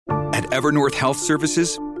At Evernorth Health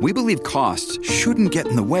Services, we believe costs shouldn't get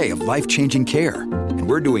in the way of life-changing care, and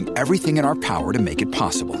we're doing everything in our power to make it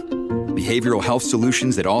possible. Behavioral health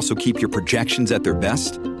solutions that also keep your projections at their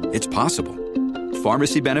best? It's possible.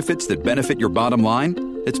 Pharmacy benefits that benefit your bottom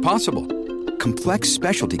line? It's possible. Complex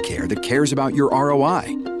specialty care that cares about your ROI?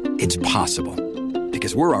 It's possible.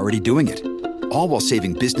 Because we're already doing it. All while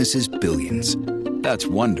saving businesses billions. That's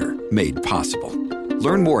Wonder made possible.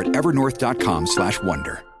 Learn more at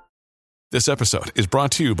evernorth.com/wonder. This episode is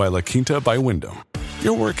brought to you by La Quinta by Wyndham.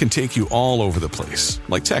 Your work can take you all over the place,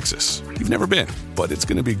 like Texas. You've never been, but it's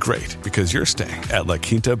going to be great because you're staying at La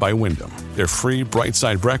Quinta by Wyndham. Their free Bright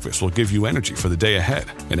Side breakfast will give you energy for the day ahead.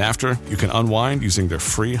 And after, you can unwind using their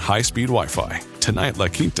free high-speed Wi-Fi. Tonight, La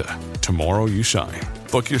Quinta. Tomorrow, you shine.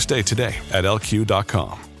 Book your stay today at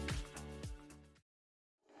lq.com.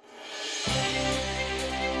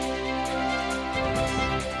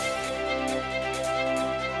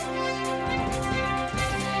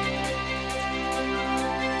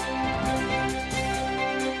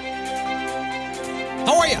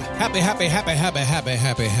 How are you? Happy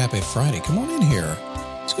Friday. Come on in here.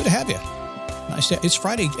 It's good to have you. Nice to, it's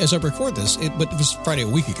Friday as I record this, but it was Friday a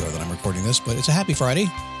week ago that I'm recording this, but it's a happy Friday.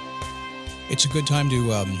 It's a good time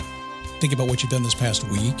to think about what you've done this past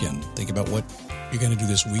week and think about what you're going to do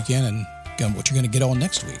this weekend and what you're going to get on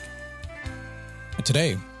next week. And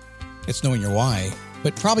today, it's knowing your why,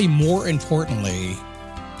 but probably more importantly,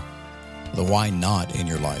 the why not in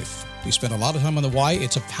your life. We spend a lot of time on the why.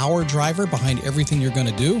 It's a power driver behind everything you're going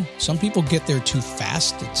to do. Some people get there too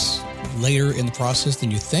fast. It's later in the process than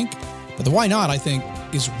you think. But the why not, I think,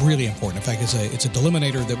 is really important. In fact, it's a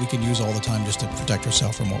delimiter that we can use all the time just to protect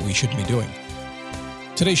ourselves from what we shouldn't be doing.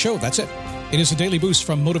 Today's show, that's it. It is a daily boost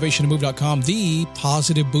from motivationtomove.com, the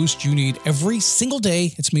positive boost you need every single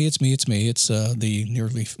day. It's me. It's the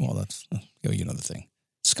nearly, well, that's, you know the thing.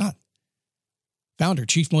 Scott. Founder,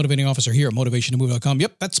 Chief Motivating Officer here at motivationtomove.com.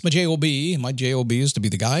 Yep, that's my JOB. My JOB is to be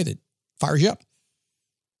the guy that fires you up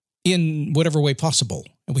in whatever way possible.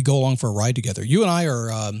 And we go along for a ride together. You and I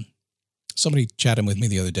are, somebody chatting with me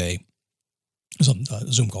the other day. I was on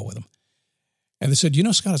a Zoom call with them. And they said,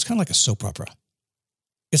 Scott, it's kind of like a soap opera.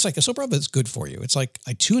 It's like a soap opera that's good for you. It's like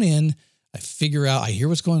I tune in, I figure out, I hear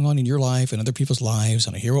what's going on in your life and other people's lives,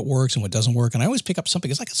 and I hear what works and what doesn't work. And I always pick up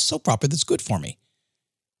something. It's like a soap opera that's good for me.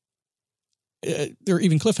 There are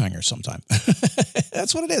even cliffhangers sometimes.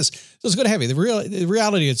 That's what it is. So it's good to have you. The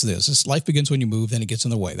reality is this life begins when you move, then it gets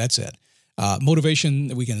in the way. That's it.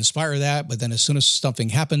 Motivation, we can inspire that, but then as soon as something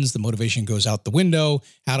happens, the motivation goes out the window.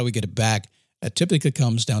 How do we get it back? It typically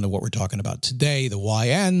comes down to what we're talking about today, the why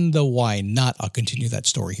and the why not. I'll continue that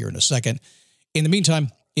story here in a second. In the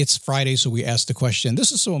meantime, it's Friday, so we ask the question.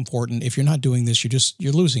 This is so important. If you're not doing this,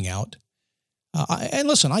 you're losing out. And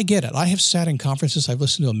listen, I get it. I have sat in conferences. I've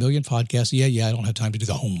listened to a million podcasts. Yeah, I don't have time to do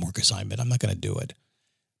the homework assignment. I'm not going to do it.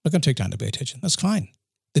 I'm not going to take time to pay attention. That's fine.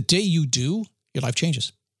 The day you do, your life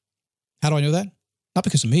changes. How do I know that? Not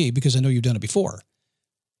because of me, because I know you've done it before.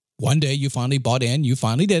 One day you finally bought in, you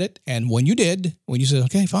finally did it. And when you did, when you said,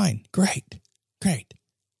 okay, fine, great,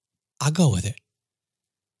 I'll go with it.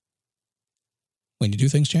 When you do,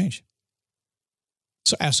 things change.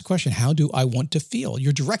 So ask the question, how do I want to feel?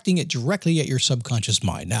 You're directing it directly at your subconscious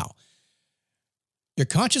mind. Now, your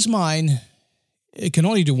conscious mind, it can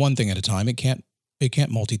only do one thing at a time. It can't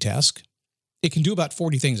multitask. It can do about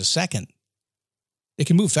 40 things a second. It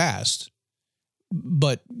can move fast.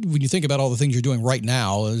 But when you think about all the things you're doing right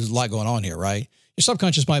now, there's a lot going on here, right? Your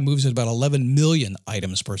subconscious mind moves at about 11 million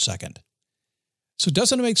items per second. So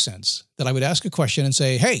doesn't it make sense that I would ask a question and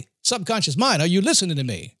say, hey, subconscious mind, are you listening to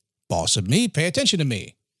me? Boss of me, pay attention to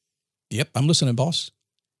me. Yep, I'm listening, boss.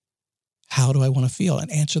 How do I want to feel? And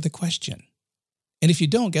answer the question. And if you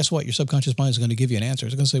don't, guess what? Your subconscious mind is going to give you an answer.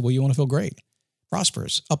 It's going to say, well, you want to feel great,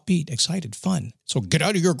 prosperous, upbeat, excited, fun. So get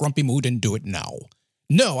out of your grumpy mood and do it now.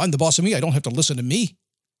 No, I'm the boss of me. I don't have to listen to me.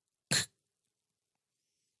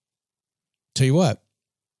 Tell you what,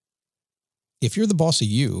 if you're the boss of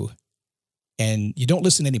you and you don't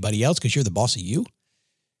listen to anybody else because you're the boss of you,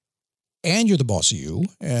 and you're the boss of you,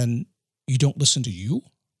 and you don't listen to you,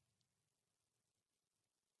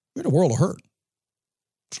 you're in a world of hurt,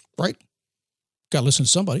 right? Got to listen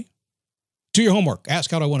to somebody. Do your homework.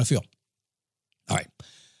 Ask how do I want to feel. All right.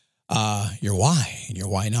 Your why and your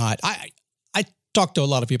why not. I talk to a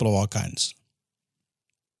lot of people of all kinds.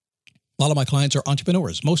 A lot of my clients are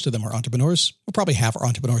entrepreneurs. Most of them are entrepreneurs. Well, probably half are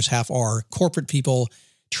entrepreneurs, half are corporate people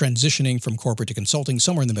transitioning from corporate to consulting,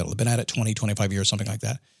 somewhere in the middle. They've been at it 20, 25 years, something like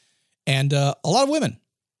that. And a lot of women.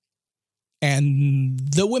 And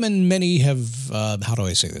the women, many have, how do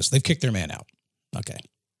I say this? They've kicked their man out. Okay.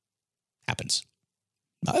 Happens.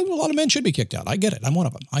 A lot of men should be kicked out. I get it. I'm one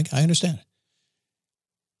of them. I understand.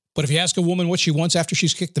 But if you ask a woman what she wants after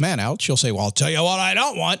she's kicked the man out, she'll say, well, I'll tell you what I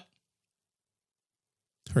don't want.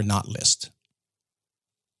 Her not list.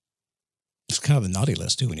 It's kind of the naughty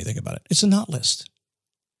list, too, when you think about it. It's a not list.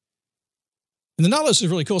 And the not list is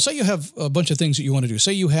really cool. Say you have a bunch of things that you want to do.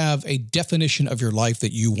 Say you have a definition of your life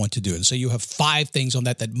that you want to do. And say you have 5 things on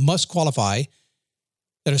that must qualify,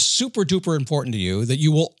 that are super duper important to you, that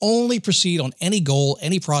you will only proceed on any goal,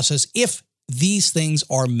 any process, if these things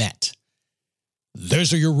are met.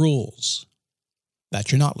 Those are your rules.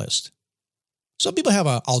 That's your not list. Some people have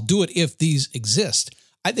I'll do it if these exist.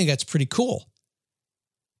 I think that's pretty cool.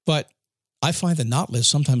 But I find the not list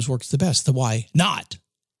sometimes works the best. The why not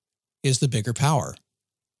is the bigger power.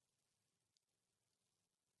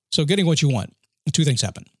 So getting what you want, 2 things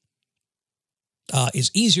happen.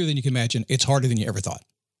 Is easier than you can imagine. It's harder than you ever thought.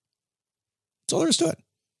 That's all there is to it.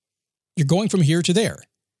 You're going from here to there.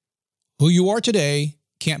 Who you are today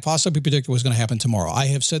can't possibly predict what's going to happen tomorrow. I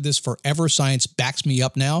have said this forever. Science backs me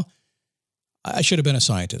up now. I should have been a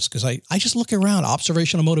scientist because I just look around,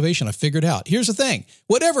 observational motivation. I figured out. Here's the thing.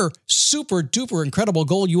 Whatever super duper incredible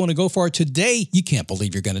goal you want to go for today, you can't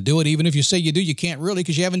believe you're going to do it. Even if you say you do, you can't really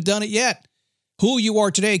because you haven't done it yet. Who you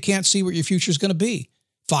are today can't see what your future is going to be.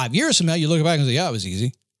 5 years from now, you look back and say, yeah, it was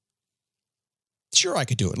easy. Sure, I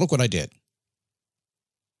could do it. Look what I did.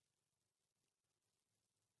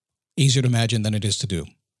 Easier to imagine than it is to do.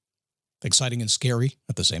 Exciting and scary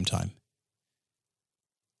at the same time.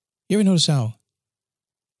 You ever notice how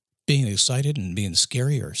being excited and being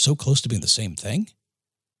scary are so close to being the same thing?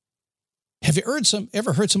 Have you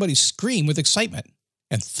ever heard somebody scream with excitement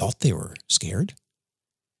and thought they were scared?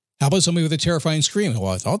 How about somebody with a terrifying scream?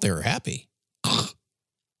 Well, I thought they were happy.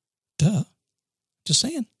 Duh. Just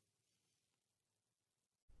saying.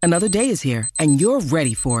 Another day is here, and you're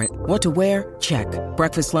ready for it. What to wear? Check.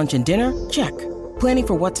 Breakfast, lunch, and dinner? Check. Planning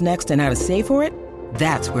for what's next and how to save for it?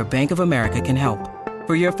 That's where Bank of America can help.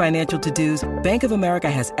 For your financial to-dos, Bank of America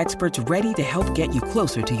has experts ready to help get you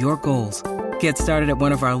closer to your goals. Get started at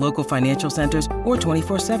one of our local financial centers or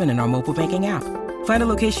 24/7 in our mobile banking app. Find a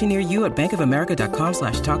location near you at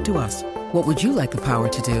bankofamerica.com/talktous. What would you like the power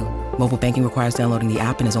to do? Mobile banking requires downloading the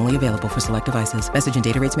app and is only available for select devices. Message and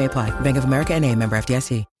data rates may apply. Bank of America NA, member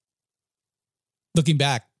FDIC. Looking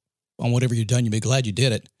back on whatever you've done, you'll be glad you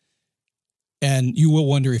did it. And you will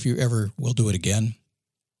wonder if you ever will do it again.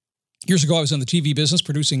 Years ago, I was in the TV business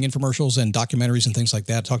producing infomercials and documentaries and things like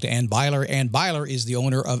that. I talked to Ann Byler. Ann Byler is the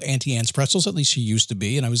owner of Auntie Anne's Pretzels. At least she used to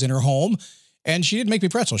be. And I was in her home, and she didn't make me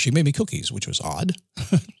pretzels. She made me cookies, which was odd.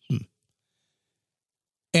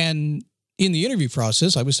 And in the interview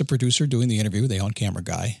process, I was the producer doing the interview, the on-camera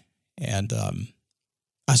guy. And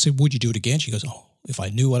I said, would you do it again? She goes, oh, if I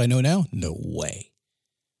knew what I know now, no way.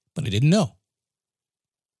 But I didn't know.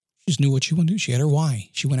 She just knew what she wanted to do. She had her why.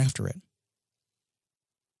 She went after it.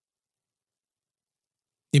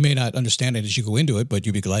 You may not understand it as you go into it, but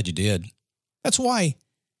you'll be glad you did. That's why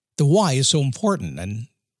the why is so important. And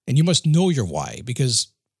you must know your why, because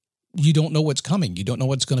you don't know what's coming. You don't know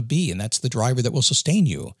what's going to be. And that's the driver that will sustain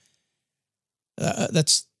you.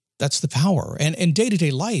 That's the power. And in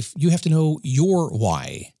day-to-day life, you have to know your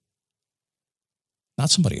why,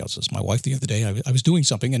 not somebody else's. My wife the other day, I was doing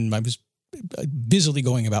something and I was busily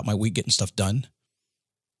going about my week, getting stuff done.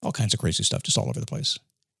 All kinds of crazy stuff, just all over the place.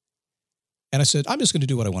 And I said, I'm just going to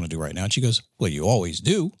do what I want to do right now. And she goes, well, you always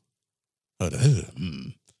do. That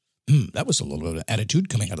was a little bit of attitude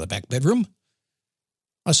coming out of the back bedroom.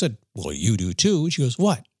 I said, well, you do too. She goes,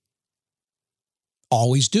 what?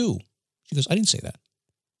 Always do. She goes, I didn't say that.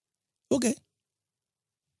 Okay.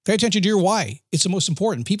 Pay attention to your why. It's the most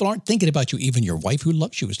important. People aren't thinking about you. Even your wife who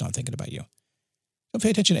loves you is not thinking about you. Don't pay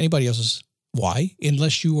attention to anybody else's why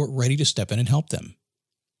unless you are ready to step in and help them.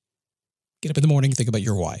 Get up in the morning and think about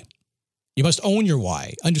your why. You must own your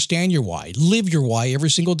why, understand your why, live your why every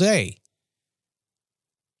single day.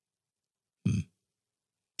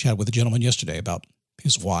 Chatted with a gentleman yesterday about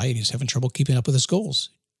his why, and he's having trouble keeping up with his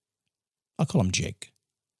goals. I'll call him Jake,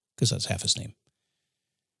 because that's half his name.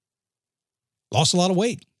 Lost a lot of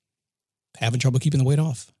weight. Having trouble keeping the weight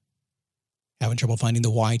off. Having trouble finding the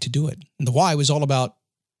why to do it. And the why was all about,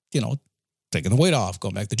 taking the weight off,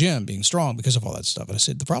 going back to the gym, being strong because of all that stuff. And I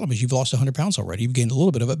said, the problem is you've lost 100 pounds already. You've gained a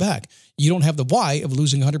little bit of it back. You don't have the why of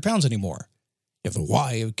losing 100 pounds anymore. You have the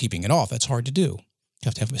why of keeping it off. That's hard to do. You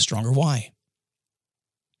have to have a stronger why.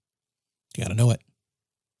 You got to know it.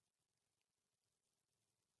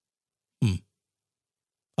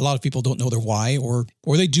 A lot of people don't know their why, or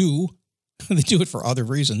they do. They do it for other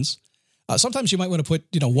reasons. Sometimes you might want to put,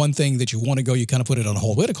 one thing that you want to go, you kind of put it on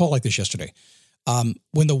hold. We had a call like this yesterday.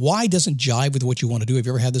 When the why doesn't jive with what you want to do, have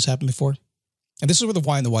you ever had this happen before? And this is where the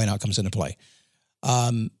why and the why not comes into play.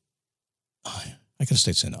 I could have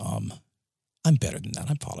stayed saying, I'm better than that.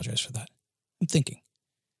 I apologize for that. I'm thinking.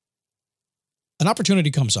 An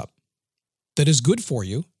opportunity comes up that is good for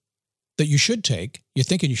you, that you should take, you're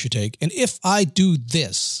thinking you should take, and if I do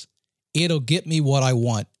this, it'll get me what I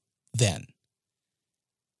want then.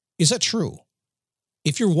 Is that true?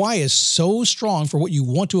 If your why is so strong for what you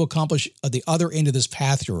want to accomplish at the other end of this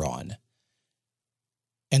path you're on,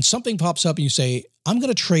 and something pops up and you say, I'm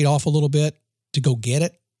going to trade off a little bit to go get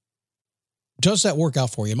it, does that work out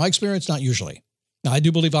for you? In my experience, not usually. Now, I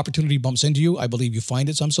do believe opportunity bumps into you. I believe you find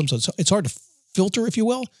it some, so it's hard to filter, if you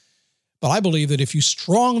will. But I believe that if you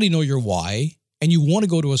strongly know your why and you want to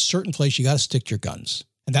go to a certain place, you got to stick to your guns.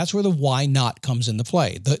 And that's where the why not comes into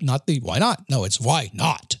play. Not the why not. No, it's why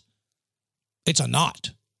not. It's a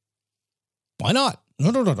not. Why not?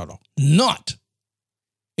 No. Not.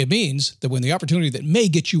 It means that when the opportunity that may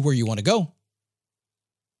get you where you want to go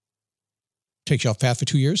takes you off path for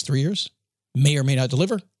 2 years, 3 years, may or may not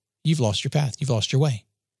deliver, you've lost your path. You've lost your way.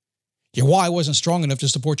 Your why wasn't strong enough to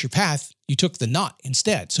support your path. You took the not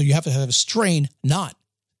instead. So you have to have a strain not.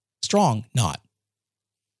 Strong not.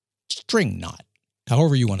 String not.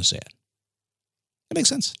 However you want to say it. That makes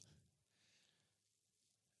sense.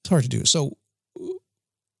 It's hard to do. So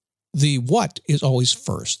the what is always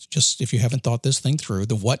first. Just if you haven't thought this thing through,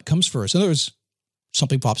 the what comes first. In other words,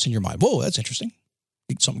 something pops in your mind. Whoa, that's interesting.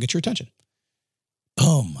 Something gets your attention.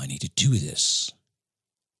 Boom, I need to do this.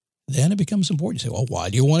 Then it becomes important. You say, well, why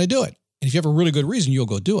do you want to do it? And if you have a really good reason, you'll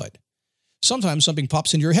go do it. Sometimes something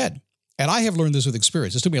pops into your head. And I have learned this with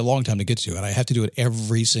experience. This took me a long time to get to, and I have to do it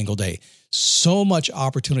every single day. So much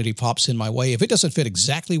opportunity pops in my way. If it doesn't fit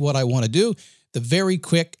exactly what I want to do, the very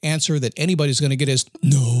quick answer that anybody's going to get is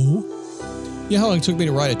no. You know how long it took me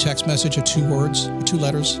to write a text message of 2 words, 2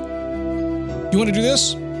 letters? You want to do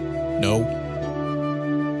this? No.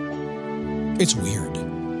 It's weird,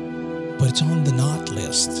 but it's on the not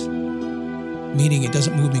list, meaning it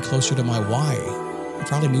doesn't move me closer to my why. It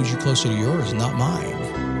probably moves you closer to yours, not mine.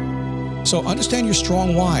 So understand your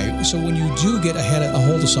strong why. So when you do get a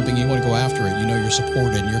hold of something, you want to go after it, you know you're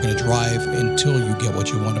supported, and you're going to drive until you get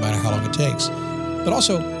what you want, no matter how long it takes. But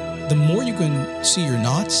also, the more you can see your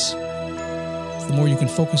nots, the more you can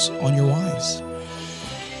focus on your whys.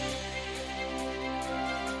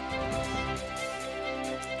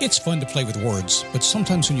 It's fun to play with words, but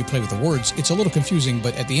sometimes when you play with the words, it's a little confusing,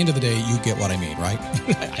 but at the end of the day, you get what I mean, right?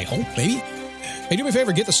 I hope, maybe. Hey, do me a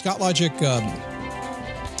favor, get the Scott Logic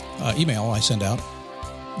email I send out.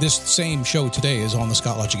 This same show today is on the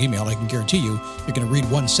Scott Logic email. I can guarantee you, you're going to read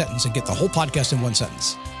one sentence and get the whole podcast in one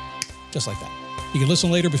sentence. Just like that. You can listen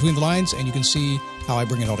later between the lines, and you can see how I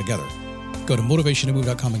bring it all together. Go to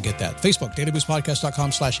motivationtomove.com and get that. Facebook,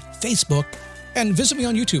 dailyboostpodcast.com/Facebook. And visit me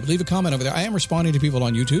on YouTube. Leave a comment over there. I am responding to people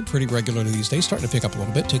on YouTube pretty regularly these days. Starting to pick up a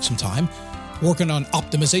little bit. Take some time. Working on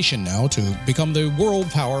optimization now to become the world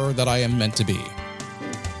power that I am meant to be.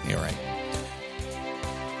 You're right.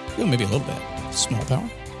 Well, maybe a little bit. Small power.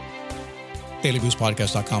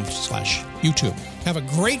 dailyboostpodcast.com/YouTube. Have a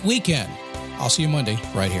great weekend. I'll see you Monday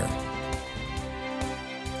right here.